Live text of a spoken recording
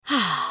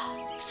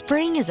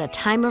Spring is a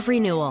time of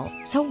renewal,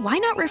 so why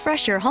not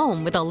refresh your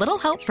home with a little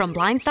help from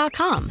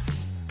Blinds.com?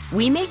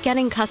 We make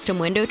getting custom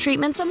window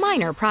treatments a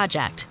minor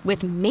project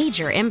with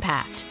major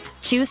impact.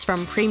 Choose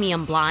from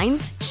premium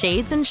blinds,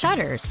 shades, and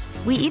shutters.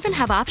 We even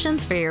have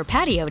options for your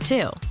patio,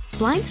 too.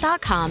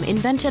 Blinds.com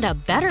invented a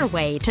better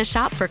way to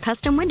shop for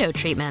custom window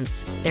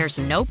treatments. There's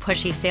no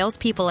pushy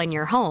salespeople in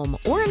your home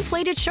or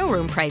inflated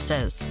showroom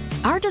prices.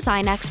 Our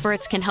design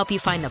experts can help you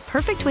find the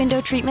perfect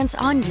window treatments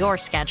on your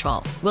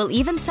schedule. We'll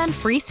even send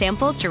free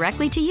samples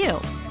directly to you.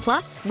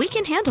 Plus, we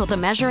can handle the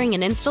measuring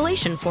and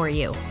installation for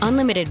you.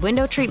 Unlimited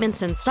window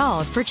treatments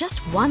installed for just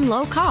one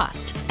low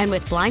cost. And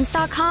with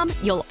Blinds.com,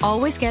 you'll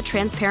always get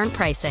transparent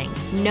pricing.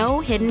 No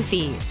hidden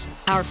fees.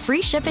 Our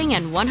free shipping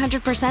and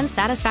 100%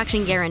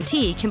 satisfaction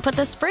guarantee can put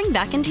the spring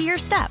back into your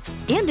step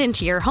and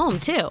into your home,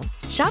 too.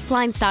 Shop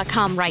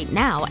Blinds.com right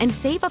now and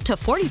save up to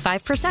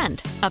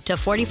 45%. Up to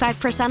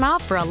 45%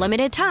 off for a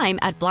limited time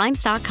at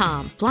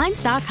Blinds.com.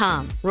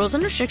 Blinds.com. Rules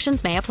and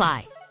restrictions may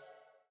apply.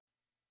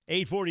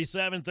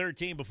 8:47,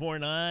 13 before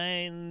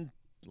 9.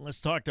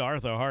 Let's talk to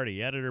Arthur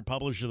Hardy, editor,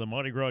 publisher of the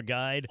Mardi Gras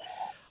Guide.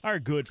 Our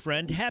good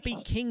friend. Happy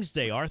King's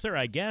Day, Arthur,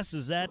 I guess.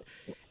 Is that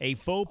a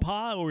faux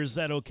pas, or is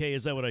that okay?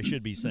 Is that what I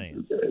should be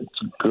saying? It's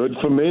good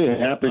for me.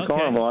 Happy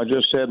Carnival. I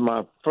just had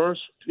my first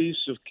piece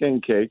of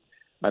king cake.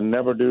 I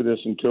never do this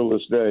until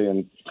this day,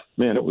 and,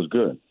 man, it was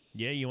good.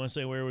 Yeah, you want to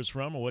say where it was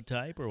from or what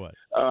type or what?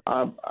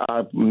 I'm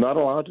not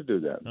allowed to do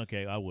that.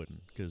 Okay, I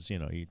wouldn't because, you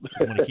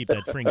want to keep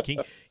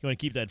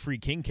that free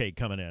king cake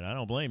coming in. I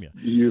don't blame you.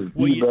 You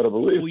better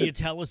believe it. Will you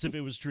tell us if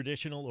it was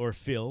traditional or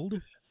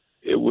filled?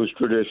 It was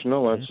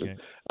traditional. Okay.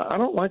 I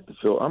don't like the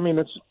fill. I mean,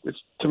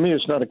 it's to me,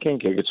 it's not a king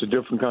cake. It's a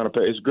different kind of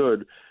pay. It's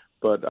good,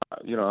 but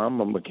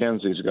I'm a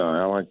Mackenzie's guy.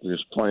 I like this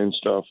plain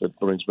stuff. It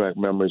brings back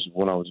memories of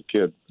when I was a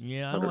kid.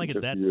 Yeah, I don't like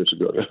it that years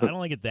ago. I don't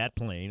like it that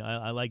plain.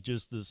 I like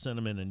just the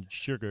cinnamon and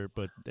sugar,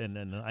 and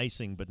the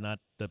icing, but not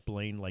the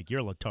plain like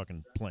you're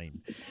talking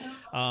plain.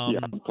 Yeah,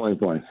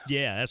 plain.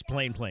 Yeah, that's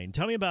plain.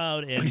 Tell me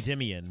about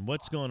Endymion.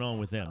 What's going on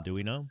with them? Do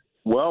we know?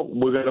 Well,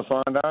 we're going to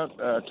find out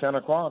at 10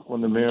 o'clock when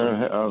the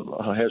mayor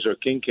has her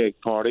king cake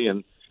party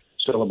and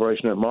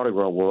celebration at Mardi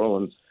Gras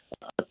World. And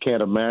I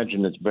can't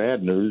imagine it's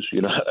bad news.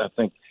 I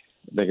think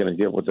they're going to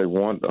get what they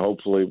want,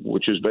 hopefully,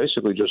 which is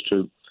basically just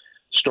to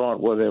start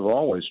where they've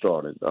always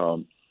started.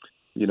 The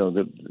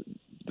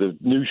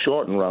new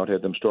shortened route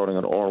had them starting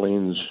at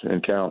Orleans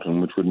and Calton,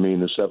 which would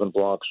mean the 7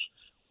 blocks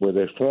where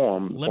they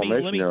form let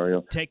me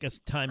area. Take a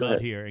time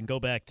out here and go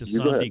back to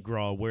Samedi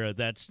Gras where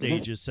that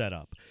stage is set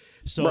up.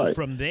 So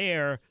From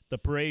there, the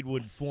parade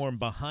would form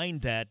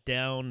behind that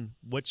down,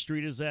 what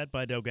street is that,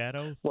 by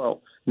Delgado?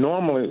 Well,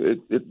 normally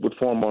it would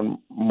form on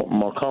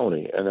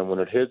Marconi, and then when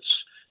it hits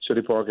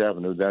City Park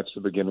Avenue, that's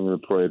the beginning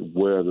of the parade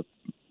where the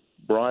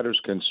riders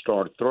can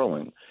start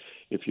throwing.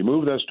 If you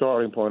move that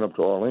starting point up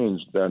to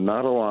Orleans, they're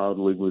not allowed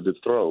legally to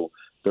throw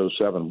those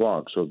 7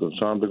 blocks. So the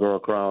Samedi Gras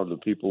crowd, the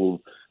people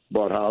who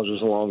bought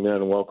houses along there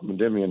and welcome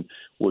Endymion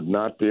would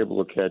not be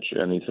able to catch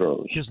any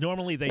throws. Because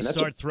normally they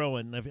start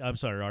throwing, I'm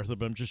sorry, Arthur,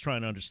 but I'm just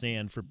trying to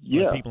understand,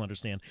 let people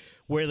understand,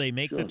 where they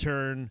make the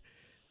turn,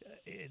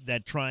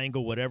 that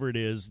triangle, whatever it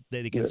is,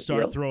 they can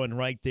start throwing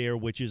right there,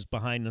 which is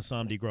behind the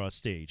Samedi Gras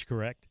stage,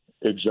 correct?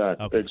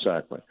 Exactly,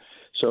 exactly.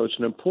 So it's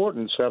an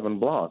important 7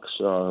 blocks.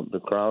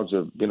 The crowds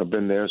have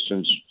been there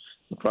since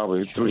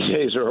probably 3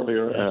 days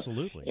earlier.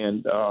 Absolutely.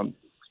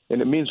 And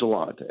it means a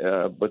lot.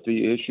 But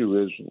the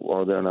issue is,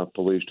 are there enough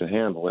police to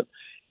handle it?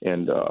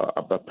 And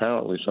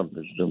apparently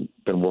something's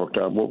been worked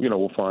out. Well,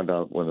 we'll find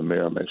out when the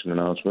mayor makes an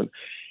announcement.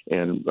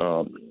 And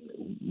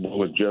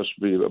will it just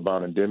be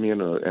about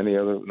Endymion or any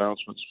other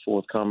announcements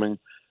forthcoming?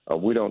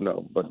 We don't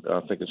know. But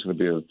I think it's going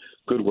to be a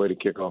good way to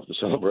kick off the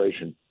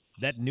celebration.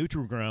 That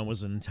neutral ground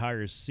was an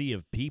entire sea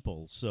of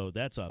people, so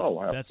that's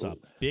a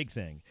big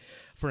thing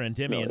for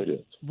Endymion. No, it is.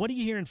 What are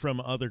you hearing from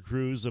other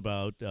crews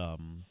about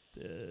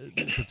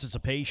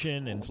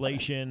participation,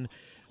 inflation,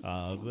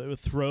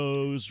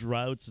 throws,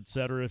 routes,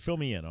 etc.? Fill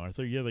me in,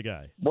 Arthur. You're the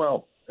guy.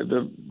 Well,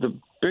 the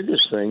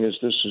biggest thing is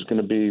this is going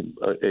to be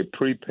a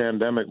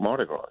pre-pandemic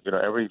Mardi Gras.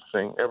 Every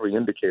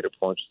indicator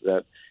points to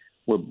that.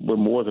 We're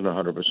more than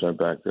 100%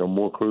 back there.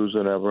 More crews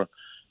than ever.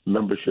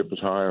 Membership is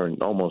higher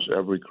in almost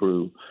every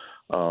crew.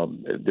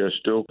 They're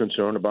still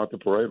concerned about the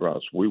parade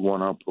routes. We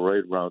want our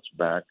parade routes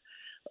back,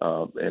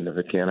 and if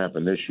it can't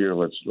happen this year,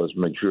 let's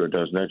make sure it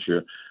does next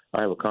year.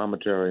 I have a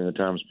commentary in the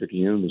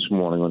Times-Picayune this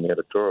morning on the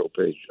editorial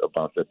page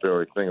about that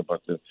very thing,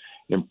 about the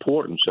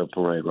importance of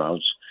parade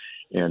routes,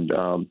 and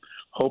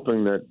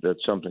hoping that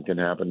something can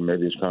happen.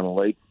 Maybe it's kind of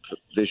late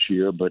this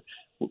year, but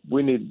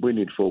we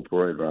need full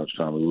parade routes,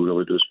 Tommy. We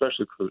really do,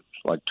 especially crews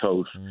like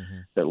Toth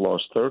that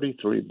lost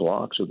 33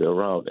 blocks of their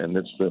route, and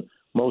it's the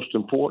most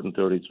important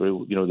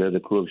 33. They're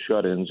the crew of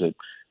shut-ins that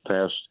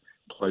pass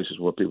places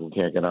where people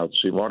can't get out to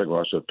see Mardi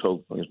Gras, so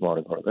Toth brings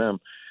Mardi Gras to them.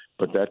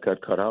 But that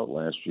got cut out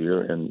last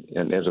year, and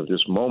as of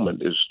this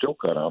moment is still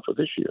cut out for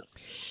this year.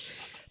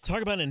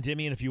 Talk about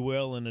Endymion, if you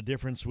will, and the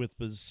difference with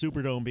the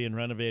Superdome being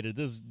renovated.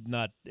 This is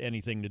not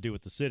anything to do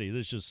with the city.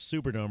 This is just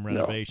Superdome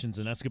renovations,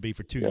 and that's going to be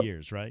for 2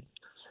 years, right?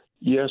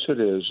 Yes, it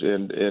is,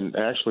 and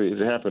actually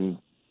it happened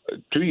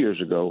 2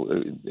 years ago.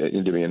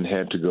 Endymion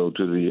had to go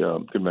to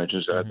the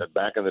convention center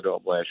back in the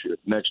Dome last year.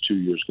 Next 2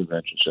 years,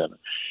 convention center,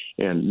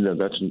 and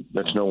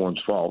that's no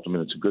one's fault. I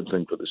mean, it's a good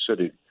thing for the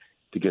city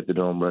to get the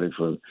Dome ready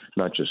for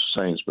not just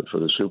Saints but for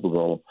the Super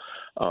Bowl.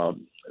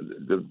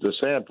 The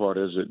sad part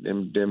is that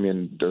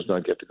Endymion does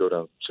not get to go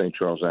down St.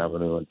 Charles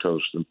Avenue and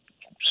toast the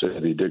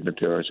city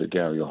dignitaries at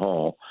Gallia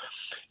Hall,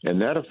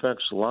 and that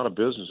affects a lot of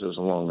businesses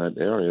along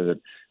that area that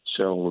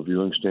sell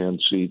viewing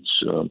stand seats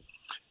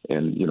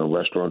and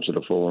restaurants that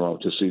are full enough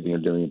to see the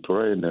Endymion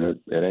parade, and then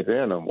it ain't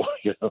there no more.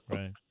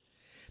 Right.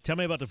 Tell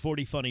me about the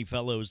 40 Funny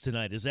Fellows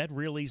tonight. Is that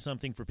really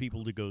something for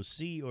people to go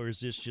see, or is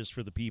this just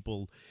for the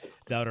people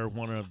that are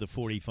one of the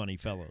 40 Funny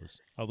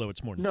Fellows? Although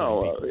it's more than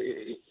 40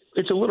 people.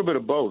 It's a little bit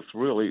of both,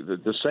 really.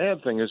 The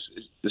sad thing is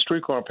the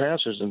streetcar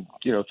passes in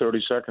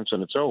 30 seconds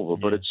and it's over,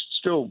 but it's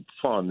still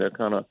fun. They're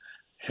kind of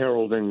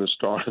heralding the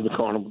start of the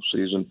carnival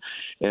season,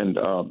 and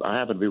I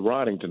happen to be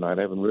riding tonight.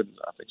 I haven't ridden,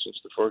 I think, since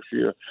the first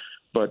year,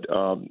 but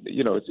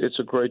it's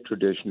a great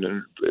tradition,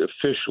 and it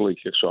officially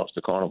kicks off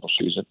the carnival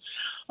season.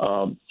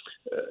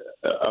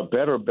 A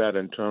better bet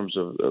in terms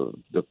of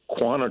the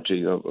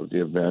quantity of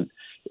the event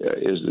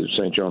is the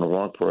St. Joan of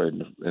Arc parade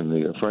in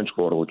the French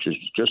Quarter, which is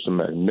just a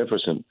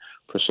magnificent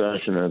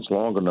procession, and it's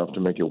long enough to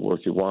make it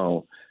worth your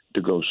while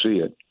to go see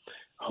it.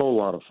 Whole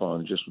lot of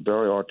fun, just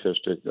very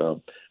artistic.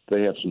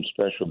 They have some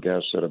special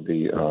guests that'll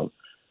be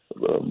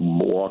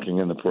walking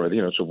in the parade.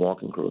 It's a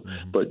walking crew,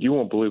 but you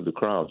won't believe the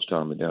crowds,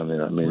 Tommy, down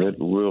there. I mean, it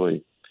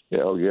really.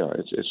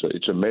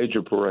 It's a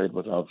major parade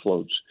without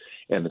floats,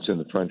 and it's in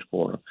the French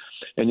Quarter.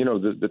 And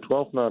the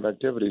 12th night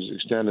activities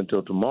extend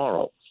until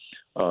tomorrow.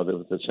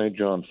 The St.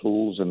 John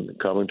Fools in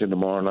Covington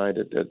tomorrow night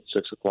at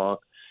 6:00,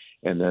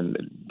 and then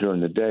during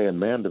the day in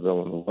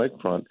Mandeville on the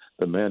lakefront,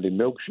 the Mandy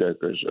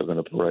Milkshakers are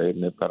going to parade,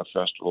 and they've got a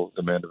festival at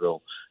the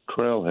Mandeville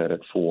Trailhead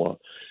at 4.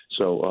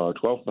 So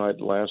 12th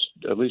night lasts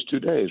at least 2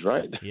 days,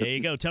 right? There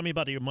you go. Tell me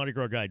about your Mardi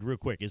Gras guide real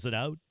quick. Is it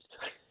out?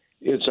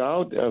 It's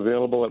out,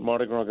 available at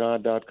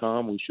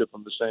MardiGrasGuide.com. We ship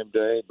them the same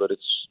day, but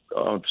it's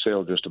on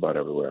sale just about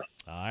everywhere.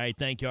 All right.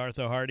 Thank you,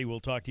 Arthur Hardy.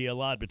 We'll talk to you a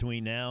lot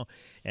between now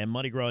and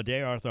Mardi Gras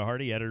Day. Arthur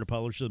Hardy,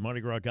 editor-publisher of the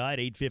Mardi Gras Guide,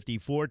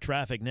 8:54.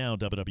 Traffic now,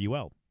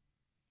 WWL.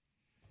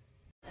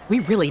 We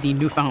really need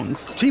new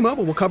phones.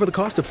 T-Mobile will cover the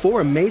cost of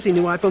 4 amazing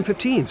new iPhone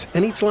 15s,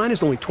 and each line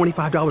is only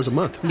 $25 a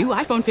month. New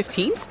iPhone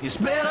 15s? It's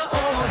better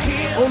over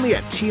here. Only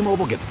at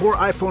T-Mobile, get 4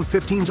 iPhone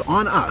 15s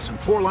on us and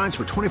 4 lines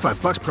for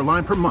 $25 per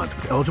line per month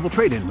with eligible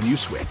trade-in when you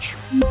switch.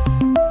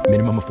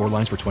 Minimum of 4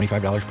 lines for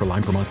 $25 per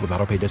line per month with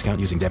auto pay discount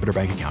using debit or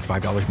bank account.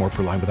 $5 more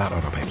per line without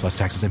auto pay, plus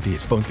taxes and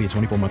fees. Phone fee at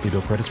 24 monthly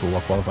bill credits for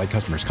well-qualified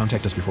customers.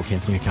 Contact us before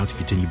canceling account to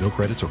continue bill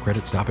credits or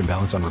credit stop and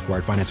balance on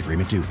required finance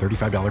agreement due.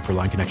 $35 per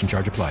line connection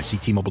charge applies. See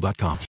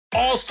T-Mobile.com.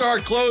 All-star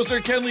closer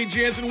Kenley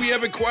Jansen, we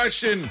have a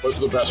question. What's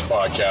the best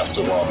podcast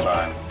of all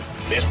time?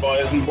 Baseball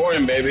isn't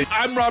boring, baby.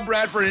 I'm Rob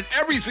Bradford, and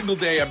every single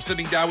day I'm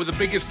sitting down with the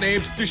biggest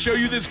names to show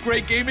you this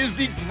great game is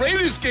the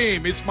greatest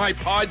game. It's my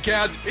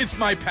podcast. It's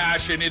my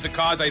passion. It's a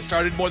cause I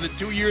started more than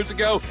 2 years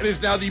ago and is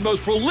now the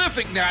most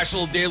prolific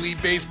national daily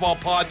baseball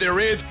pod there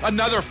is.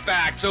 Another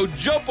fact. So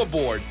jump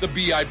aboard the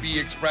BIB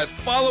Express.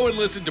 Follow and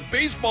listen to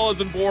Baseball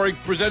Isn't Boring,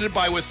 presented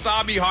by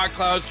Wasabi Hot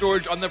Cloud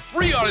Storage on the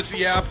free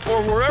Odyssey app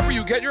or wherever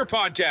you get your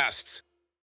podcasts.